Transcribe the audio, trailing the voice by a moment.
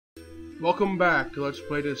Welcome back to Let's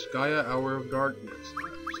Play Disgaea Hour of Darkness.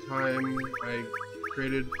 This time I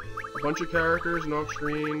created a bunch of characters and off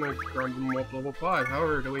screen I grounded them up to level 5.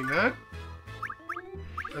 However, doing that,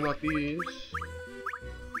 unlock these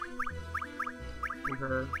and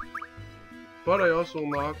her. But I also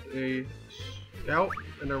unlocked a scout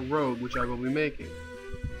and a rogue, which I will be making.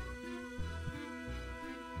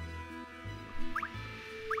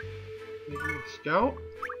 Making a scout.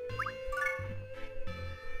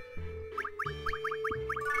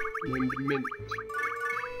 Named Mint.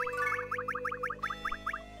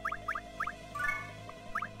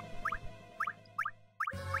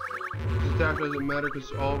 His attack doesn't matter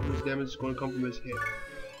because all of his damage is going to come from his hit.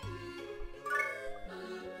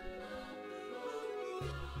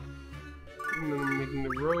 And then I'm making the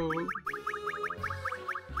rogue.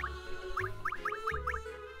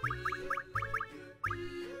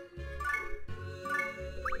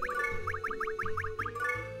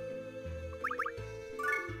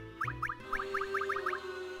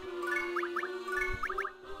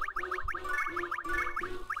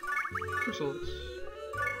 Chrysalis.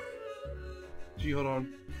 Gee, hold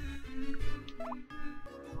on.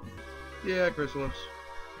 Yeah, Chrysalis.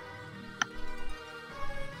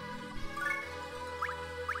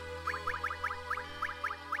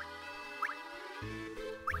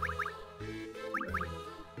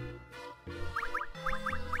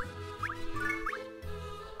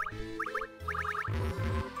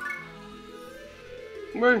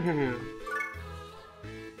 Right here.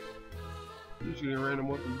 Just getting a random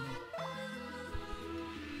weapon.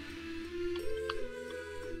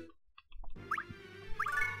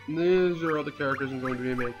 These are all the characters I'm going to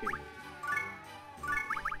be making.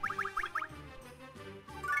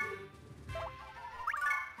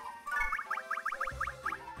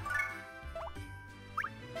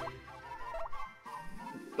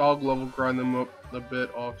 Dog level grind them up a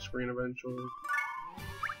bit off screen eventually.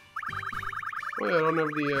 Oh yeah, I don't have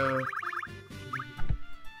the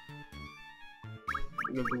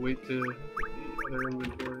I have to wait to their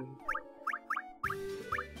inventory.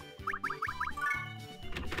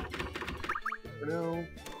 For now.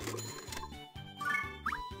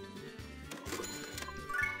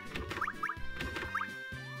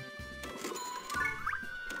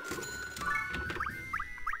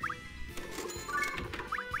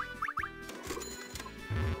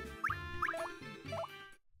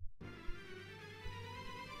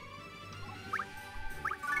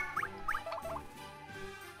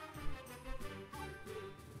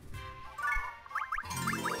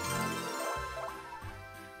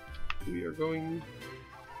 We are going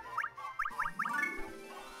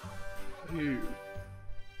here.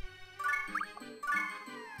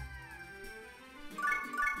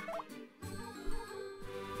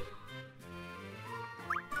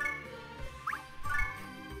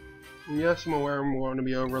 Yes, I'm aware I'm going to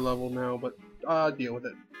be over leveled now, but deal with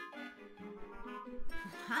it.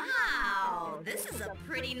 Wow, this is a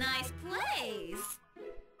pretty nice place.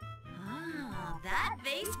 Ah, that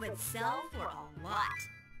vase would sell for a lot.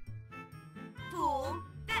 Fool,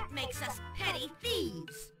 that makes us petty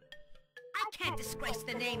thieves. I can't disgrace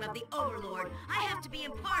the name of the Overlord. I have to be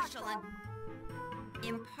impartial and...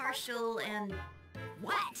 Impartial and...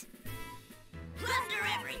 what? Plunder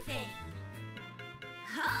everything!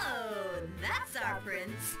 Oh, that's our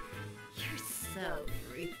prince. You're so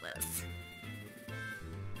ruthless.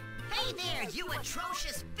 Hey there, you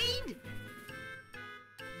atrocious fiend!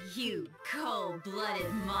 You cold-blooded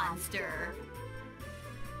monster.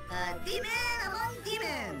 A demon among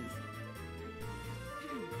demons!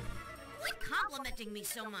 Quit complimenting me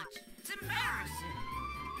so much. It's embarrassing.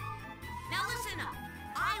 Now listen up.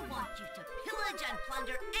 I want you to pillage and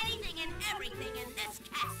plunder anything and everything in this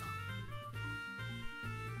castle.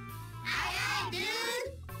 Aye aye,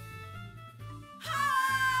 dude!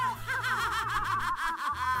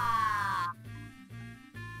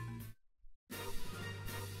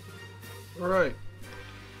 Alright.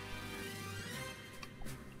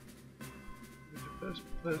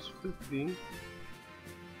 Plus 50.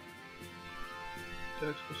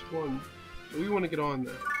 Attacks +1. So we want to get on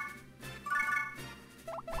that.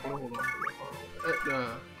 Oh, hold on for a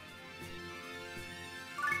while.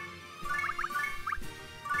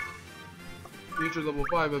 Future level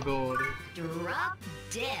 5 ability. Drop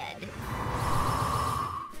dead.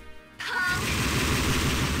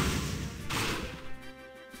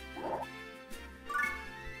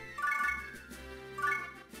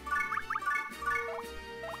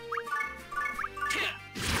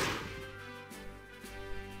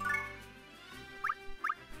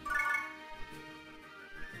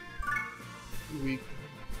 Weak.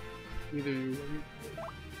 Either you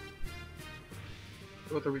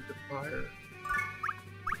Both are weak to fire.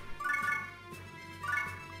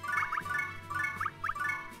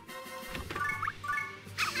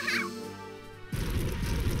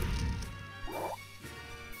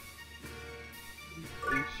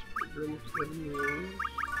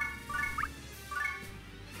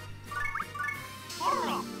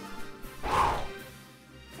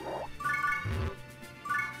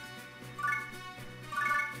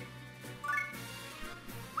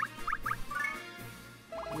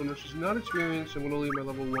 When this is not experienced, I'm going to leave my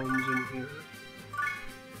level 1s in here.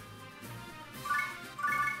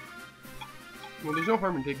 Well, there's no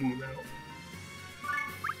harm in taking them out.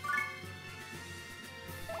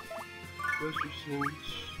 Especially since...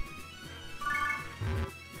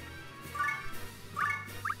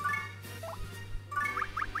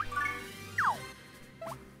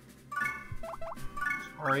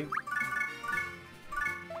 Sorry.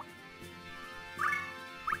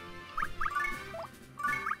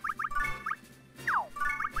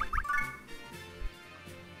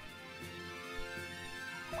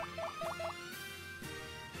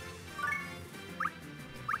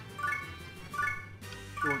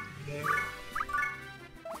 Short there.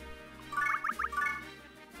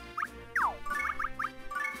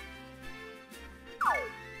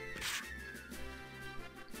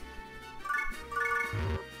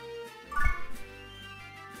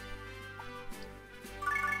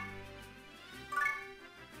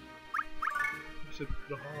 Just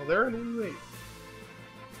put a hollow there and then wait.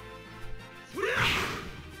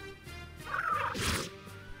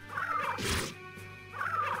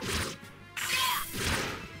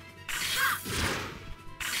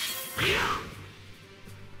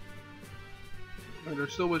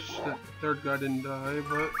 I still wish that the third guy didn't die,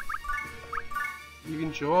 but you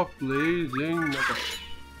can show off blazing metal.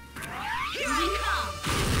 Here we come!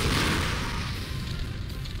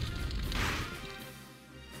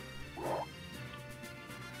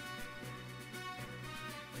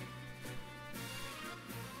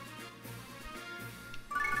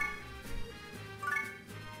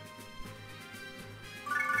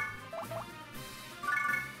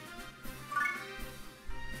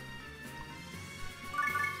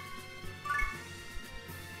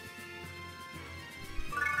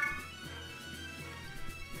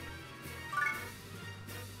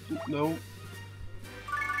 No.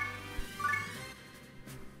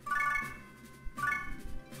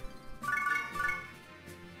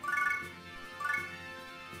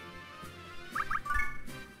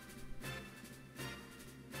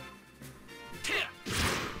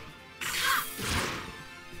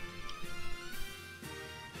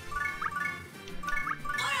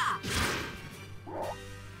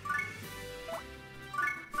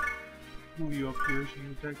 Move you up here so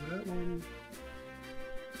you can attack that one.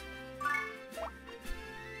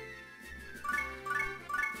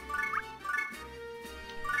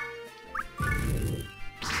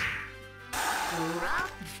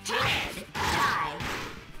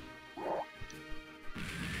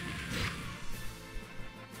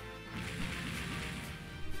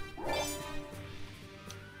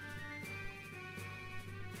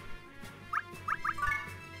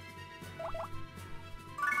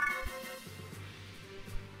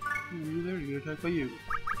 You there, you get attacked by you.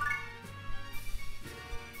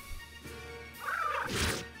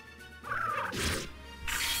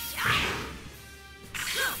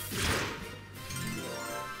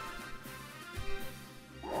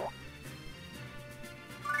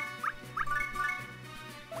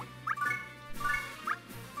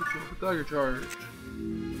 Dagger charge.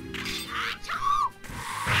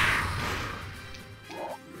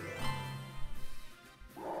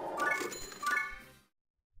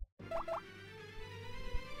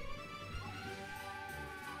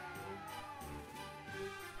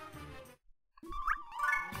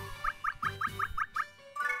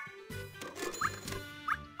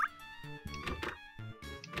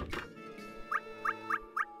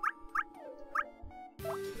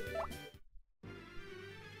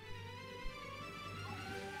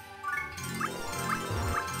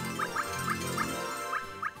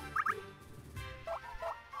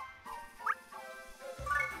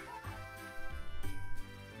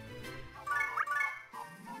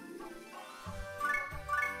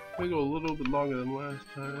 May go a little bit longer than last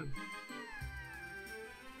time.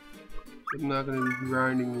 I'm not going to be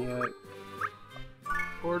grinding yet.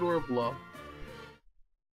 Corridor of Love.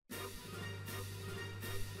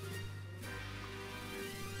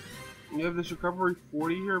 You have this recovery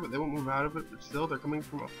 40 here, but they won't move out of it, but still, they're coming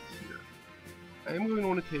from up here. I am going to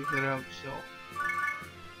want to take that out still.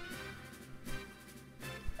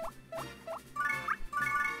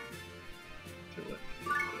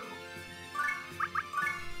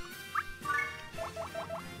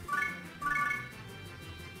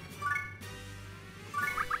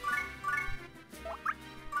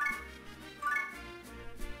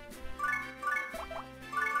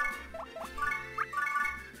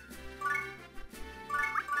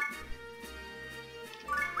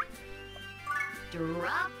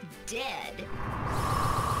 Drop dead.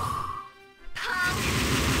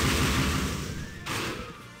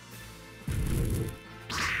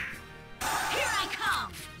 Here I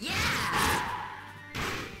come! Yeah!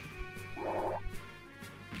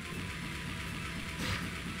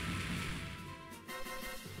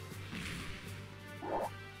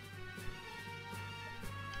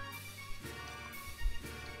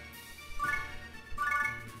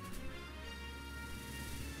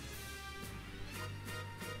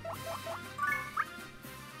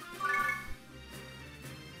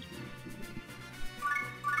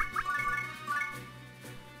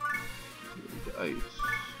 Ice.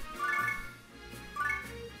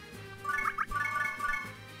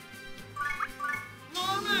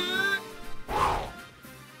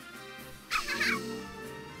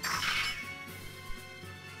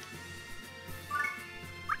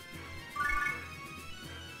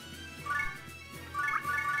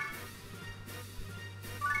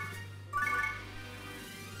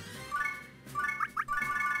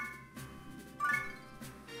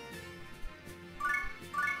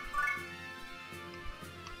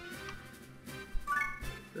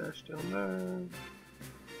 Dash down there.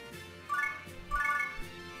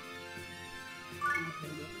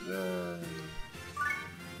 There.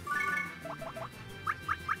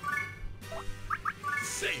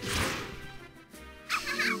 Safe.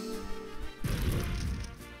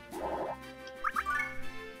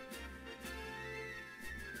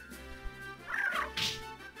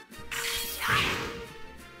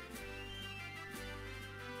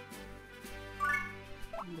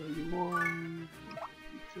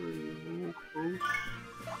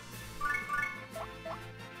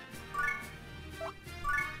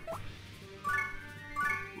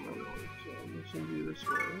 This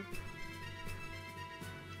way.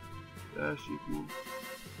 Dash, you can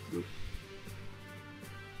look.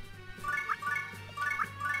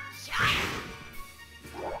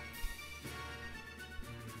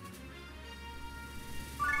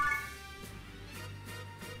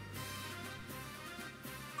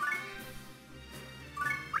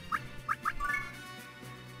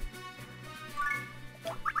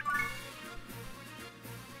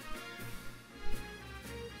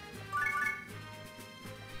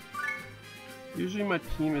 Usually my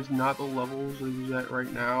team is not the levels it is at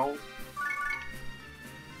right now,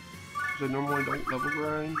 because I normally don't level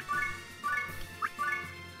grind.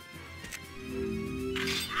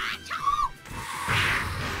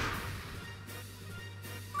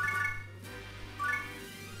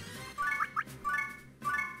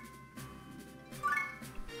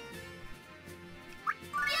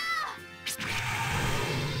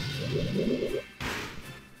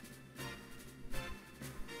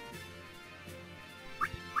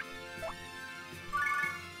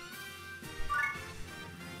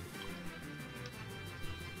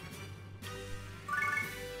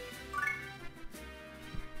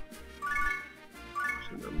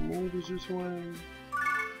 Move is this way.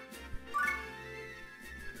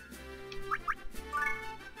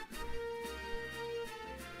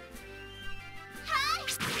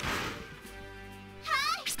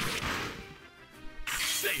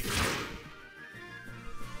 Safe.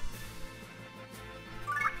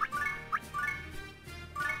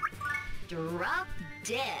 Drop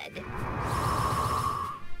dead.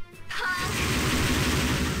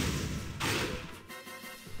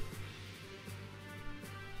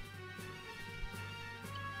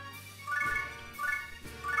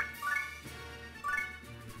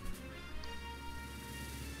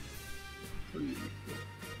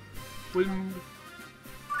 Wind.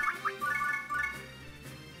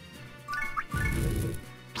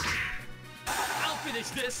 I'll finish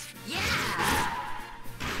this. Yeah!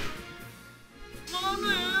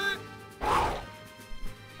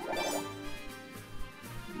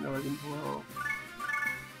 No, I can pull out.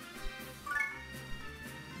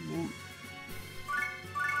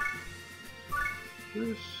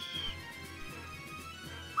 This.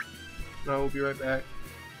 I will be right back.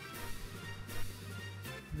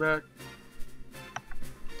 Back.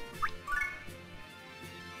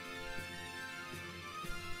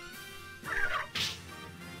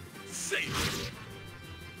 Safe.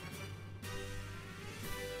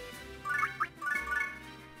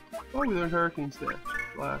 Oh, we learned Hurricane Stash.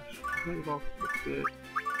 Flash. I think I'll fix it.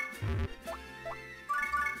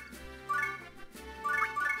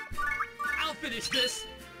 I'll finish this.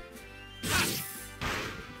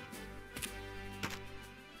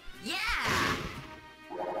 Yeah!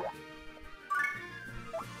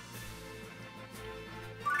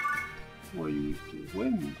 What do you need to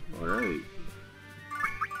win? Alright.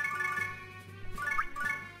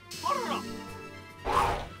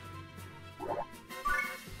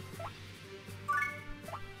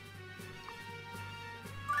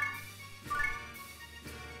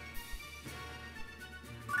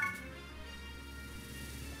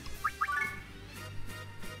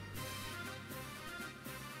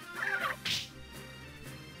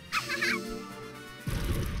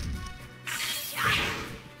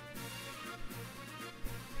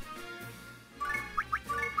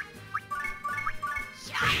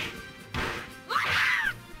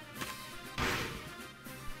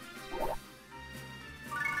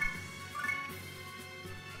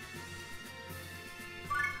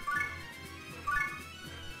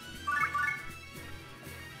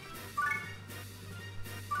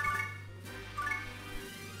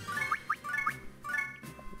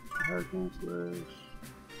 Hurricane Slash.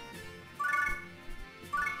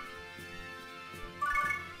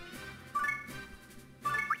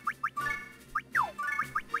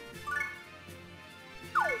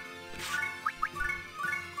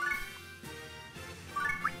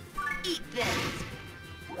 Eat this.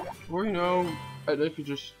 Or you know, I think you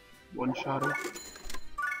just one-shot him.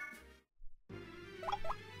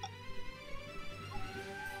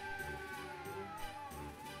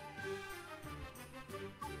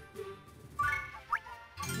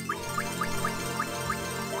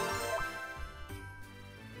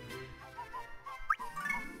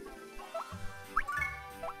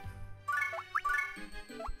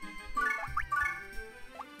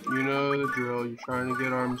 You know the drill, you're trying to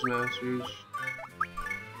get Arms Masters.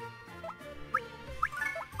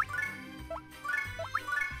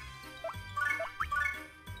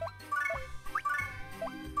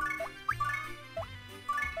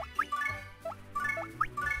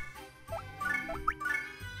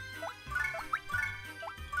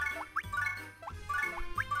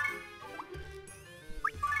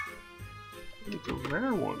 It's a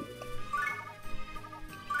rare one.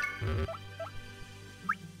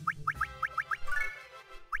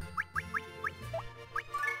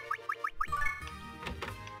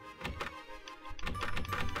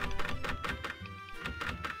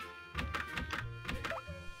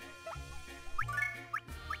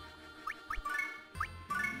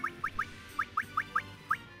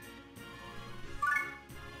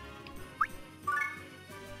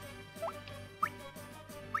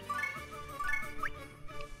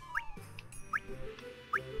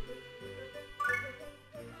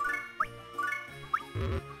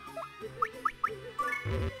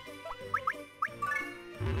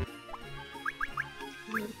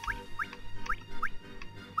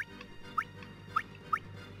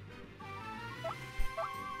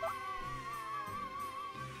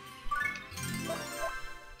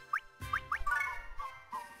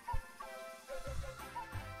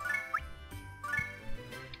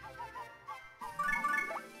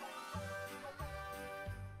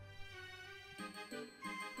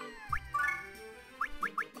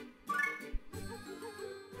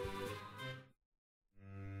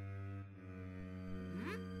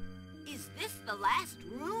 Is this the last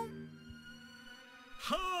room?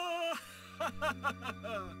 Ha!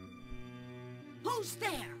 Who's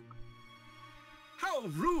there? How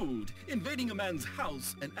rude! Invading a man's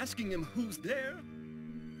house and asking him who's there?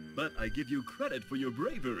 But I give you credit for your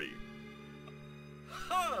bravery.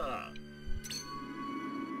 Ha!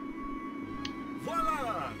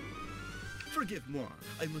 Voila! Forgive moi,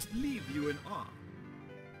 I must leave you in awe.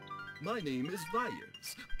 My name is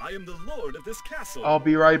Vyers. I am the lord of this castle. I'll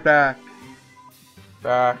be right back.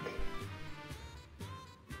 Back.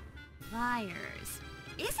 Vyers.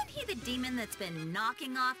 Isn't he the demon that's been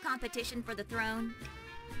knocking off competition for the throne?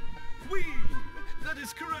 Oui! That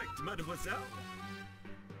is correct, mademoiselle.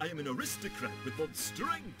 I am an aristocrat with both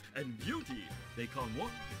strength and beauty. They call moi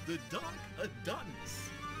the Dark Adonis.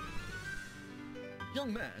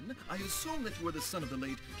 Young man, I assume that you are the son of the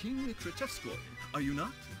late King Krechevskoy, are you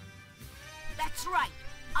not? That's right.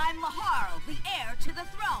 I'm Laharl, the heir to the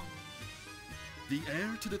throne. The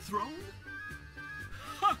heir to the throne?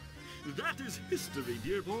 Ha! That is history,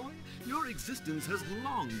 dear boy. Your existence has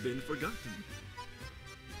long been forgotten.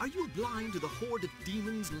 Are you blind to the horde of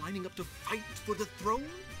demons lining up to fight for the throne?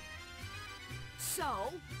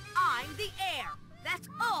 So, I'm the heir. That's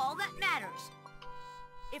all that matters.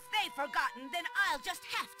 If they've forgotten, then I'll just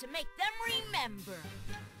have to make them remember.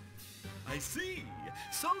 I see.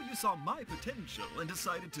 So you saw my potential and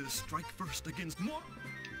decided to strike first against moi.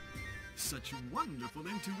 Such wonderful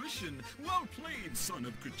intuition. Well played, son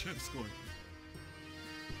of Krechevskoy.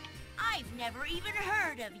 I've never even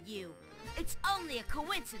heard of you. It's only a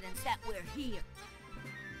coincidence that we're here.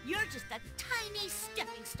 You're just a tiny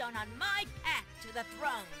stepping stone on my path to the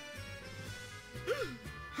throne.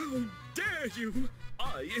 How dare you!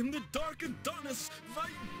 I am the Dark Adonis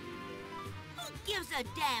Who gives a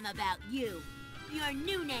damn about you? Your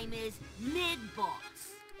new name is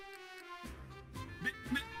Mid-Boss.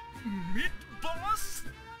 Mid-Boss?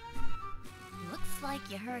 Looks like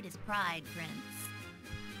you hurt his pride, Prince.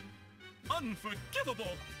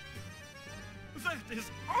 Unforgivable! That is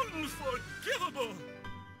unforgivable!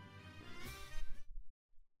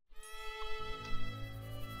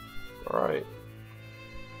 Alright.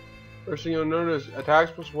 First thing you'll notice,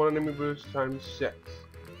 attacks plus 1 enemy boost times 6.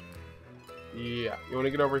 Yeah, you want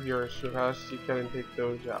to get over here as fast as you can and take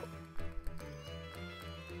those out.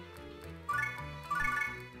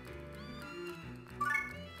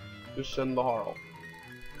 Just send the Harl.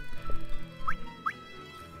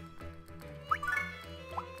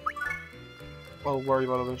 I'll worry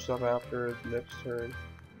about other stuff after the next turn.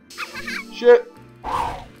 Shit!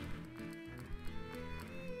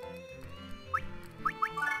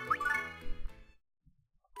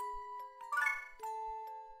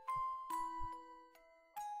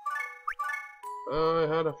 I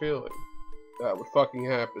had a feeling that would fucking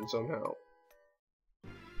happen somehow.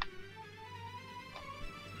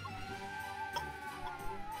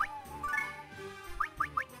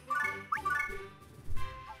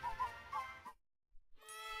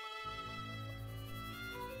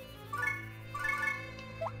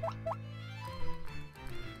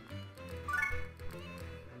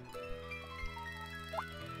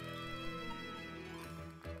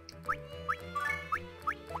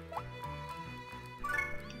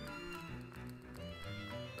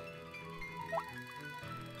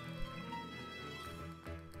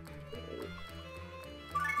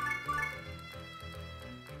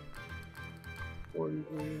 One,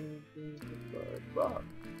 two, three, four, five, five.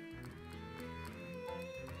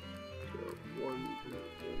 So, 1, 2,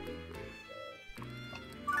 3,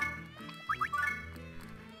 4,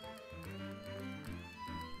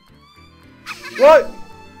 5. What?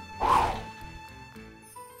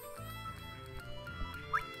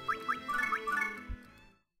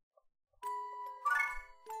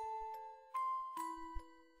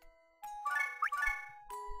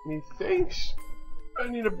 Methinks I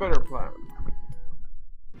need a better plan.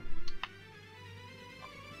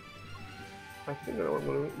 I think I know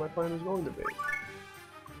what my plan is going to be.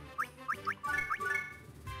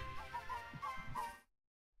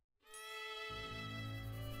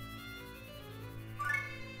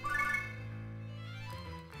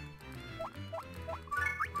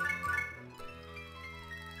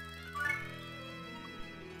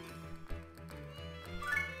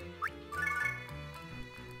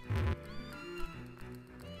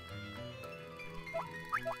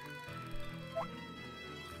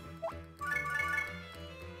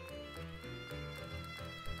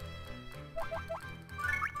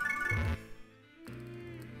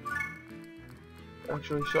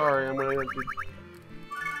 Actually, sorry, I'm gonna have to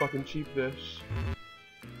fucking cheap this.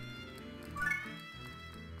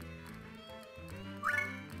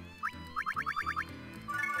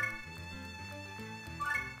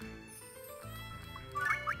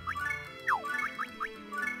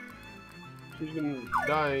 She's gonna be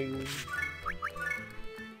dying.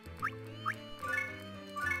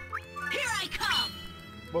 Here I come!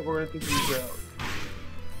 But we're gonna take these out.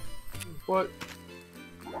 What?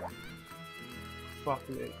 Fuck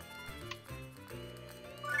me.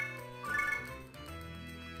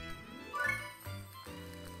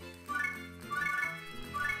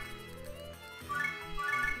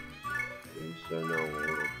 At least I know a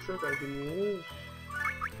little trick I can use.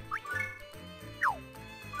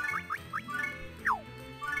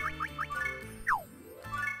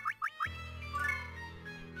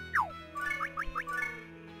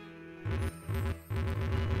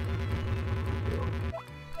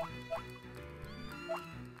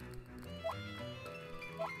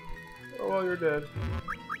 Oh, well, you're dead.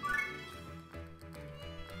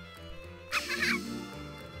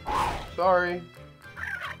 Sorry.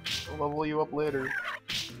 I'll level you up later.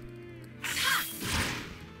 I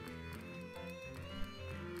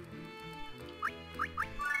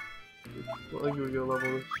don't think we can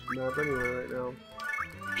level this map anyway right now.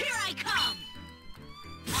 Here I come!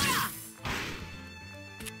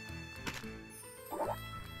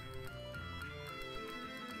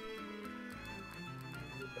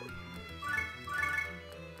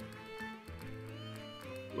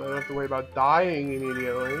 I don't have to worry about dying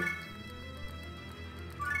immediately.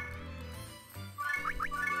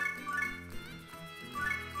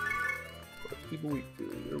 What's people weak to?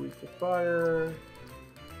 You're weak to fire.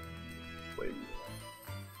 Wait.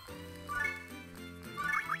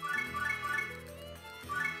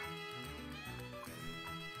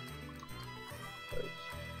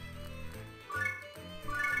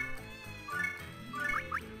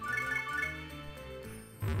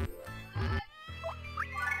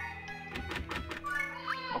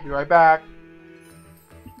 I'll be right back.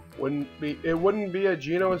 It wouldn't be a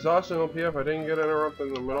Geno Assassin OP if I didn't get interrupted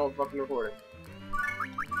in the middle of fucking recording.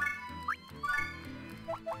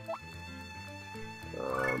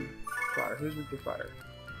 Fire. Who's weak to fire?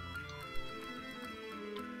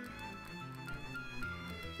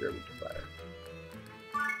 You're weak to fire.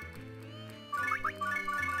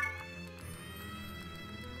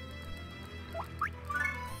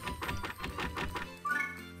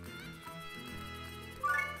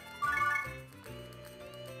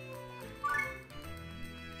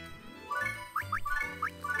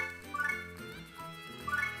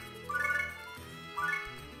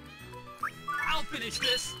 finish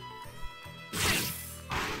this!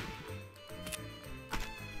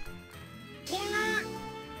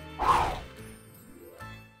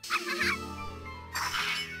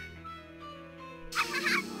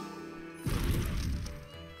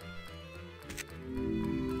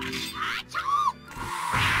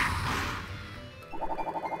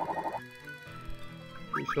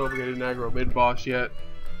 We still haven't got an aggro mid-boss yet.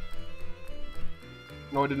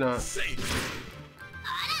 No, I did not.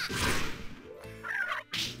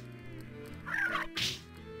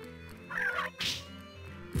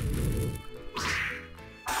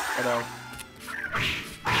 I know.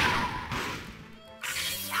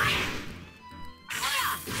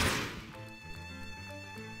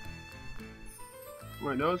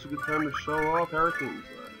 Right now is a good time to show off Hurricane's left.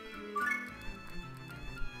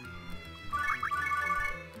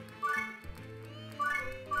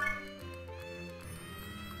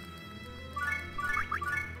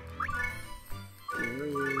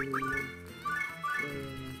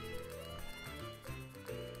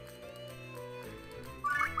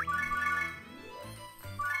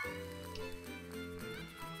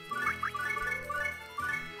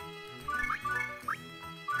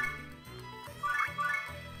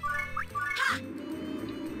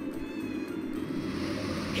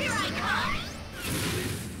 Here I come!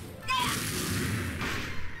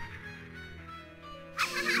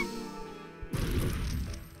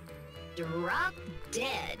 Drop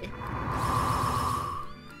dead.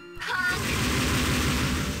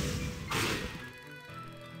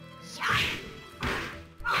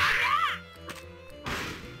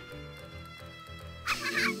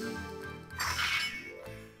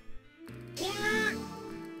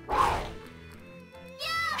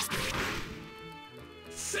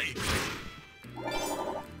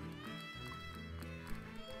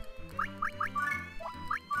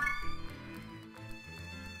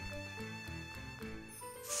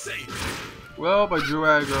 Well, I drew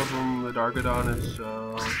aggro from the Dark Adonis,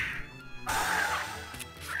 so...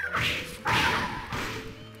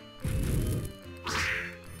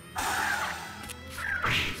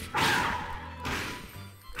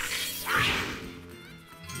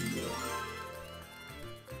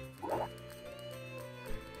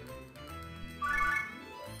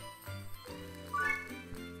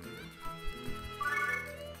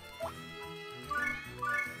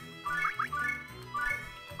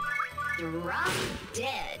 Drop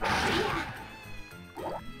dead.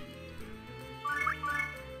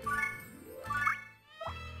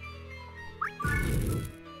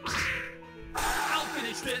 I'll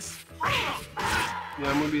finish this!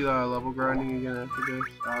 Yeah, I'm gonna be level grinding again after this,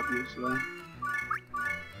 obviously.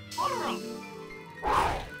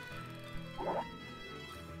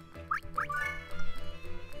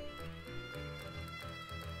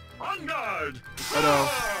 On guard! I know.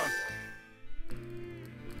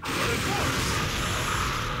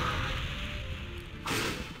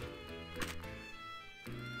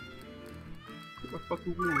 Get my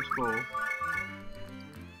fucking greens full.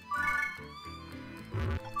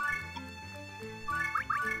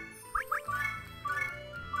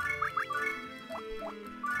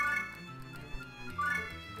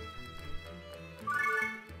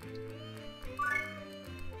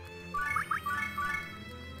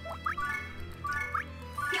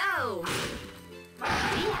 Go!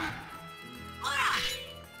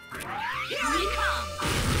 Here we come!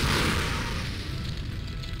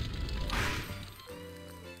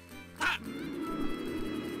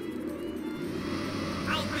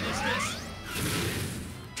 I'll finish this!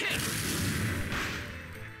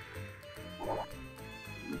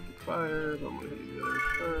 Fire, I'm gonna hit you guys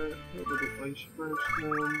first. Hit with the ice first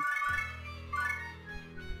then.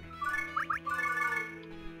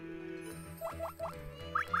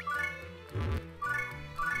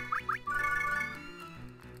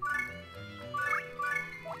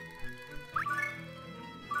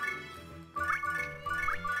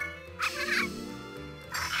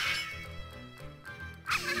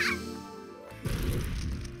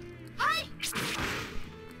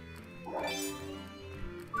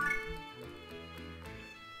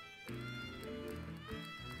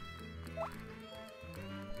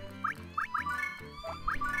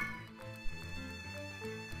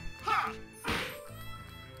 Ha!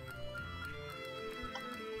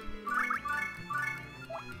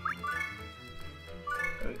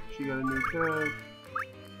 Alright, she got a new tag.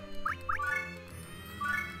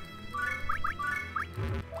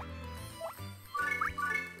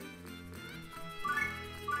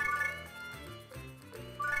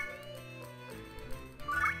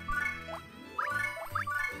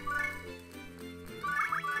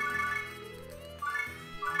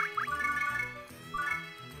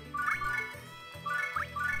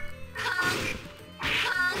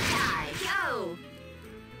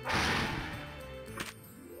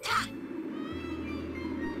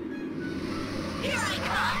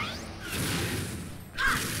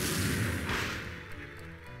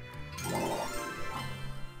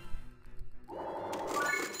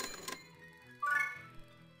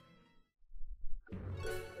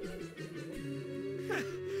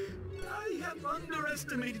 have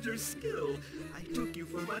underestimated your skill. I took you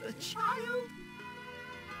for but a child.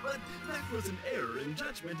 But that was an error in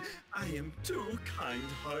judgment. I am too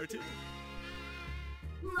kind-hearted.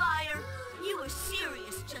 Liar! You were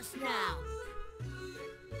serious just now.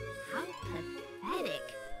 How pathetic.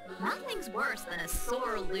 Nothing's worse than a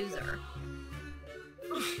sore loser.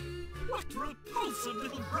 What repulsive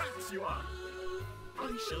little brats you are!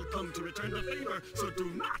 I shall come to return the favor, so do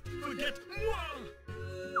not forget moi!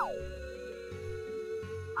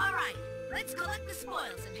 Alright, let's collect the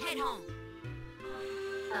spoils and head home.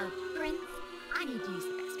 Prince, I need to use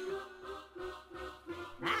the restroom.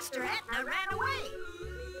 Master Etna ran away.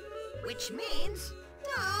 Which means,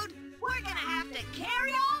 dude, we're gonna have to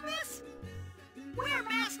carry all this? We're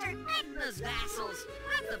Master Etna's vassals,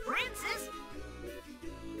 not the prince's.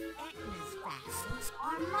 Etna's vassals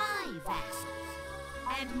are my vassals.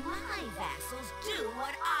 And my vassals do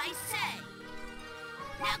what I say.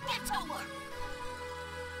 Now get to work.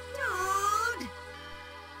 Dude!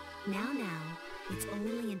 Now, it's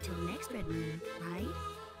only until next Red Moon, right?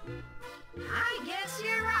 I guess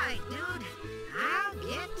you're right, dude. I'll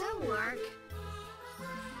get to work.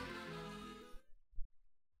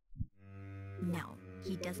 No,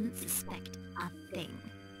 he doesn't suspect a thing.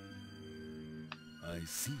 I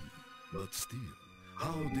see, but still,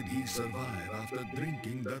 how did he survive after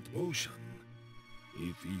drinking that potion?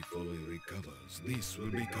 If he fully recovers, this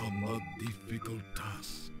will become a difficult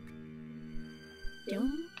task.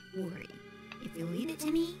 Don't worry. If you leave it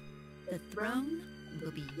to me, the throne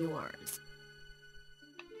will be yours.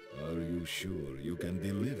 Are you sure you can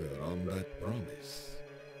deliver on that promise?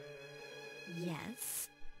 Yes.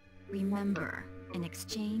 Remember, in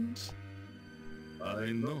exchange,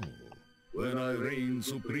 I know. When I reign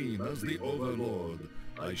supreme as the Overlord,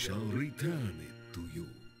 I shall return it to you.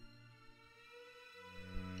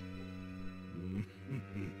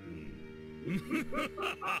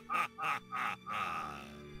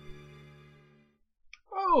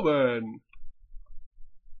 Well then.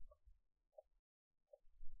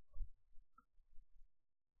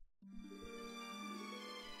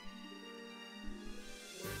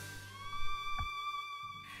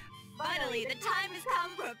 finally the time has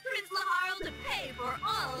come for Prince Laharl to pay for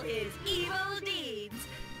all his evil deeds.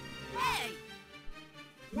 Hey!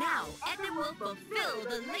 Now, Etna will fulfill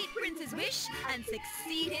the late prince's wish and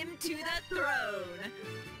succeed him to the throne.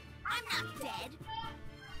 I'm not dead.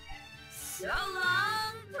 So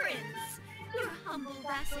long, Prince. Your humble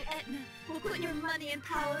vassal Etna will put your money and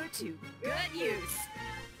power to good use.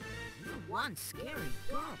 You're one scary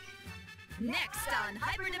girl. Next on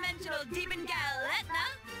Hyperdimensional Demon Gal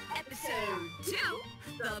Etna, Episode 2,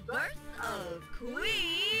 The Birth of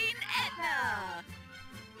Queen Etna.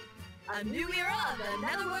 A new era of the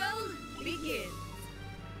Netherworld begins.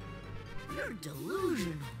 You're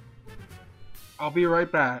delusional. I'll be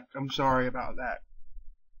right back. I'm sorry about that.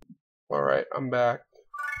 Alright, I'm back.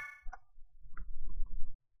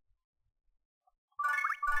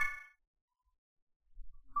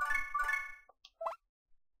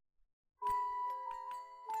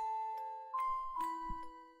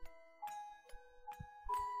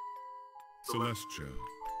 Celestia,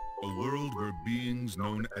 a world where beings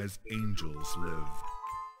known as angels live.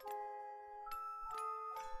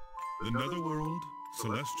 The Netherworld,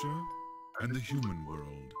 Celestia, and the human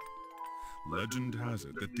world. Legend has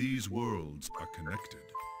it that these worlds are connected.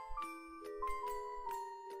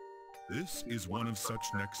 This is one of such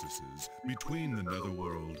nexuses between the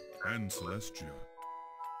Netherworld and Celestia.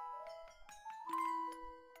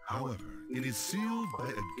 However, it is sealed by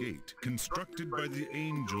a gate constructed by the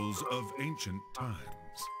angels of ancient times.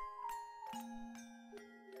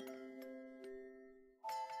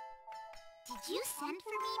 Did you send for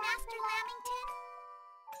me, Master Lamington?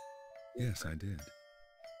 Yes, I did.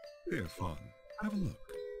 Here, Fawn, have a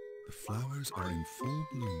look. The flowers are in full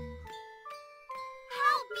bloom.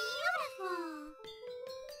 How beautiful!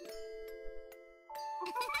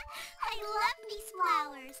 I love these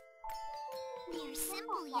flowers. They are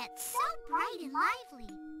simple yet so bright and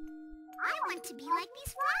lively. I want to be like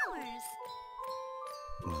these flowers.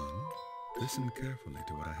 Fawn, listen carefully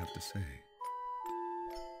to what I have to say.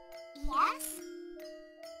 Yes?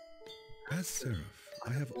 As Seraph,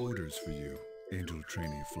 I have orders for you, Angel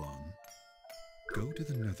Trainee Flan. Go to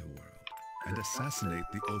the Netherworld and assassinate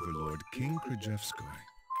the Overlord, King Krajewski.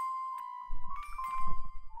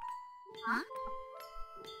 Huh?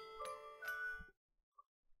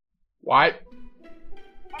 What?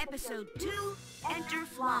 Episode 2, Enter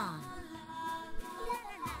Flan.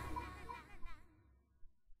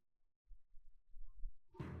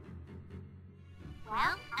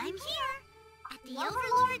 Well, I'm here, at the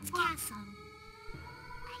Overlord's castle.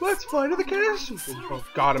 I Let's fly to the castle! Oh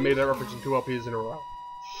god, I made that reference in 2 LPs in a row.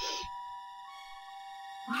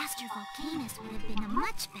 Master Volcanus would have been a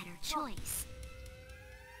much better choice.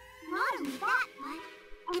 Not only that,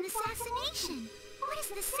 but an assassination. What is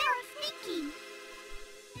the Seraph thinking?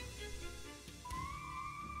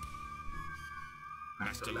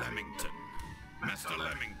 Master Lamington. Master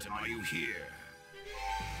Lamington, are you here?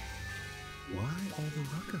 Why all the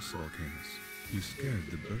ruckus, Volcanus? You scared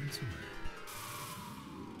the birds away.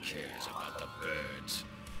 Who cares about the birds?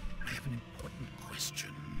 I have an important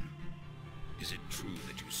question. Is it true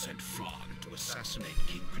that you sent Flog to assassinate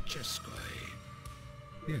King Kracheskoi?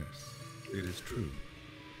 Yes, it is true.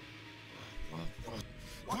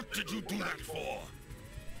 What did you do that for?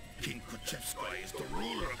 King Kracheskoi is the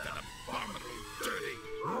ruler of that abominable, dirty,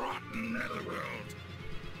 rotten netherworld.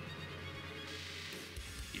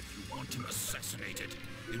 If you want him assassinated,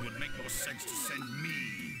 it would make more sense to send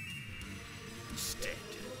me. Instead,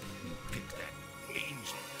 you pick that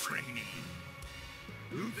angel trainee.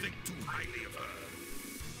 You think too highly of her.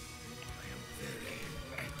 I am very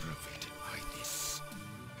aggravated by this.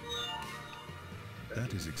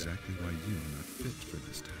 That is exactly why you are not fit for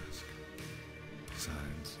this task.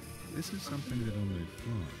 Besides, this is something that only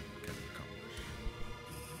Flog can accomplish.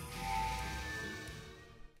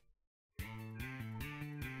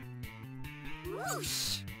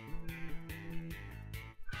 Whoosh!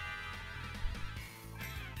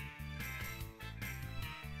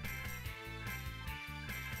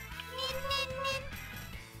 Nin, nin, nin.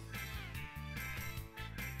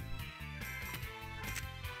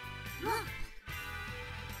 Huh.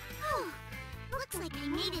 Oh, looks like I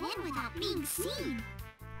made it in without being seen.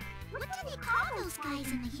 What do they call those guys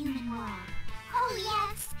in the human world? Oh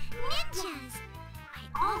yes, ninjas! I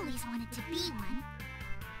always wanted to be one.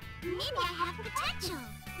 Maybe I have potential.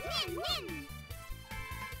 Nin, nin!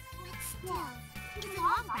 But still, is it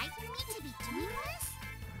all right for me to be doing this?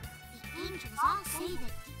 The angels all say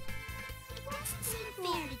that it doesn't seem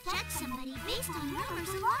fair to judge somebody based on rumors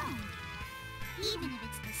alone. Even if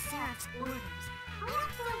it's the Seraph's orders, I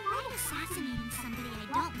don't feel right assassinating somebody I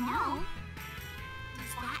don't know.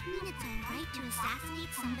 Does that mean it's alright to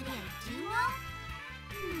assassinate somebody I do know?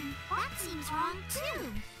 That seems wrong too.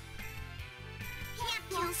 Can't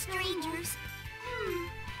kill strangers.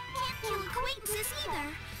 Can't kill acquaintances either.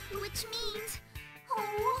 Which means...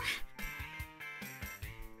 Oh...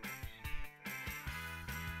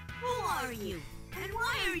 Who are you? And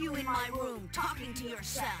why are you in my room talking to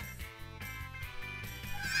yourself?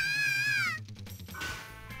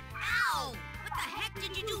 Ow! What the heck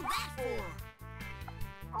did you do that for?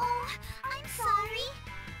 Oh, I'm sorry.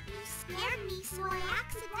 You scared me, so I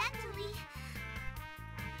accidentally...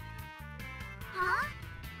 Huh?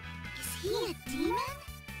 Is he a demon?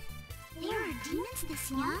 There are demons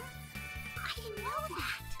this young? I didn't know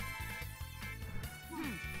that.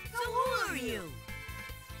 So who are you?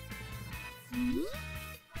 Me?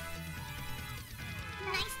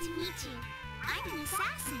 Nice to meet you. I'm an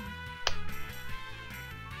assassin.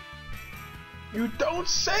 You don't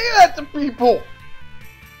say that to people!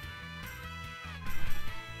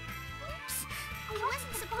 Oops, I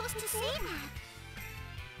wasn't supposed to say that.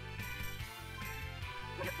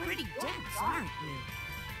 You're pretty dense, aren't you?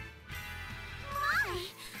 My,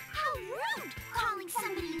 how rude, calling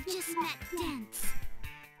somebody you just met dense.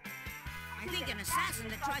 I think an assassin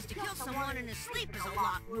that tries to kill someone in his sleep is a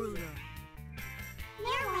lot ruder.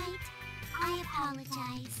 You're right. I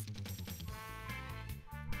apologize.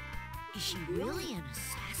 Is she really an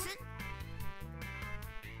assassin?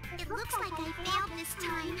 It looks like I failed this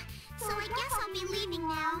time, so I guess I'll be leaving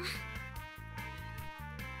now.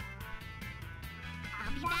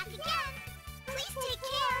 I'll be back again. Please take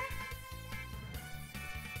care.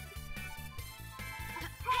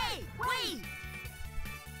 Hey, wait!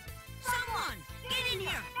 Someone, get in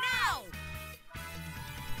here, now!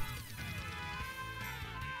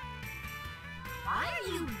 Why are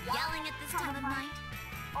you yelling at this time of night?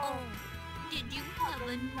 Oh, did you have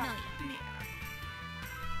a nightmare?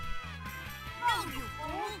 No, you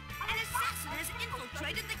fool! An assassin has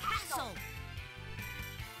infiltrated the castle!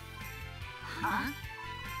 Huh?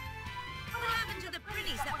 What happened to the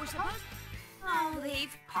pretties that were supposed... Oh,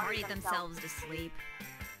 they've partied themselves to sleep.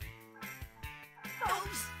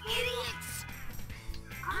 Those idiots!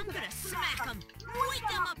 I'm gonna smack them! Wake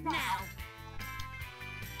them up now!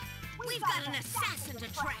 We've got an assassin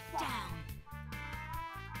to track down!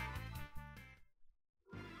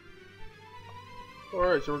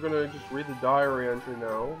 Alright, so we're gonna just read the diary entry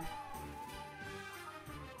now.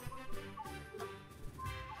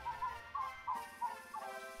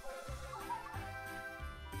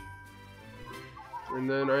 And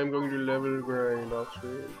then I'm going to level grind off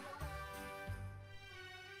screen.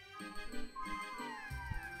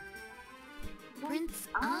 Prince,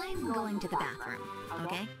 I'm going to the bathroom,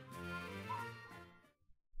 okay?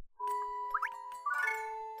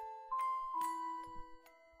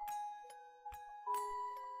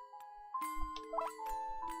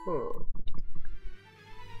 Huh.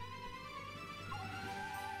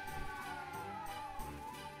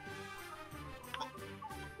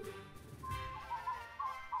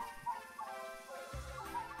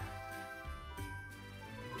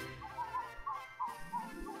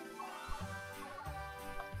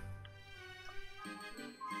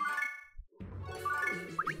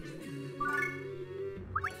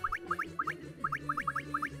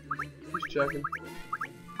 Just checking.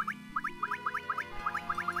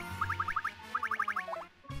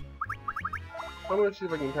 I'm gonna see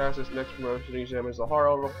if I can pass this next promotion exam as a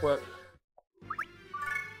horror real quick.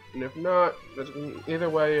 And if not, either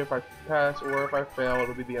way, if I pass or if I fail,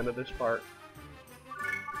 it'll be the end of this part.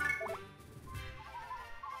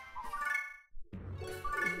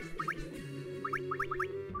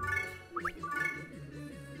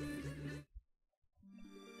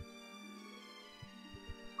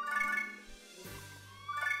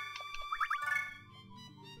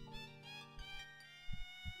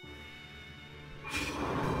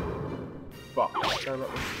 Fuck. Time out.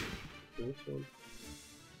 This one.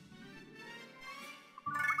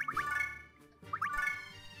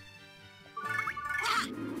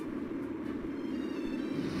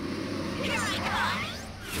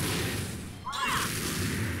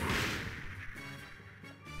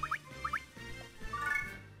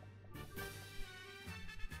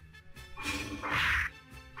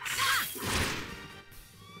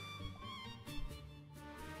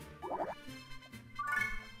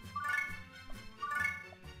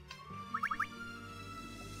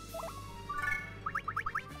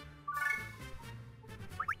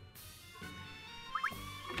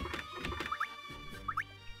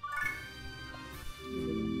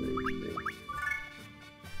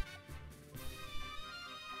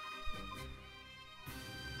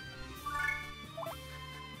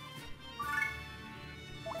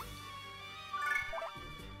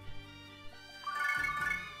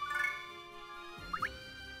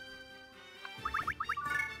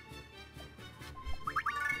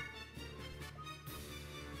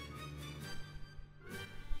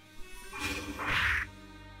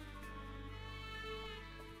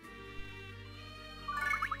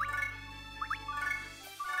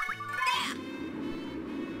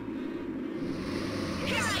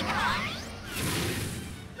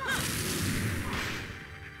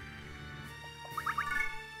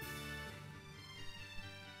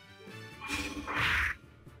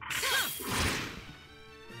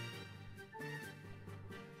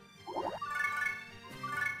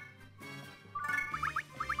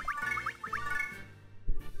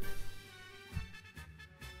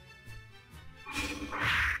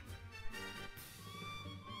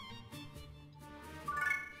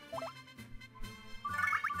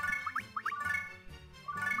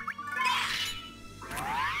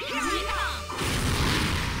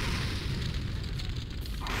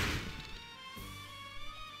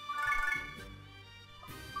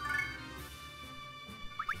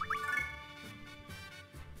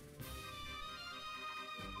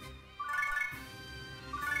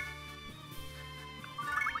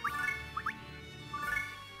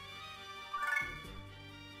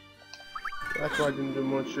 That's why I didn't do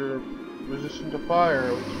much resistant to fire,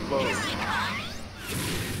 it was close.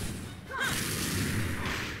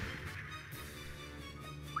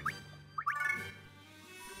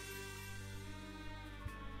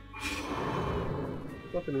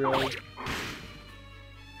 Nothing really.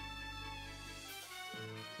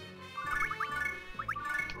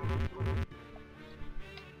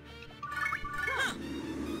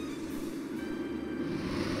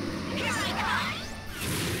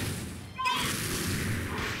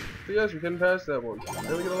 So yes, we can pass that one.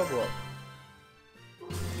 Then we get a level up.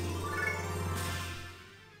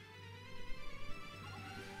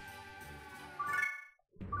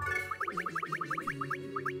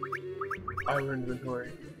 Our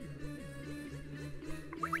inventory.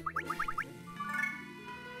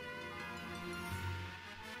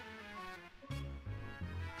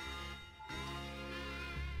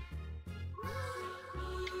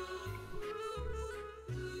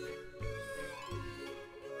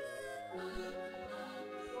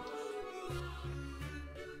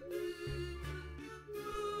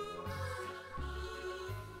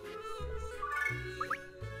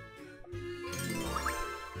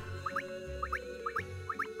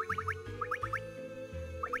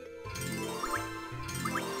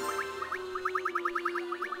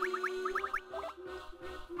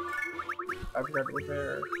 I forgot to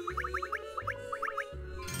repair.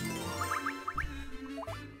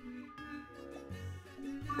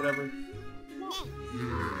 Whatever.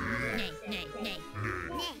 Nay, nay, nay.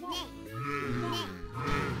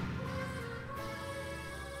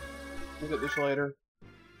 We'll get this later.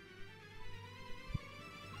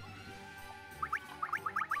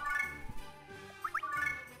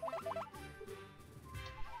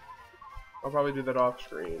 I'll probably do that off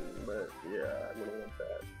screen, but yeah, I'm gonna want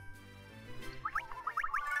that.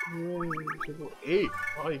 Level 8,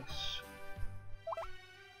 nice.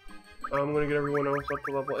 I'm gonna get everyone else up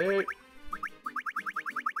to level 8.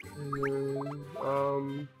 And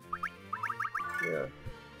then, yeah.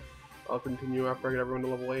 I'll continue after I get everyone to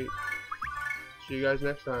level 8. See you guys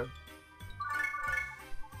next time.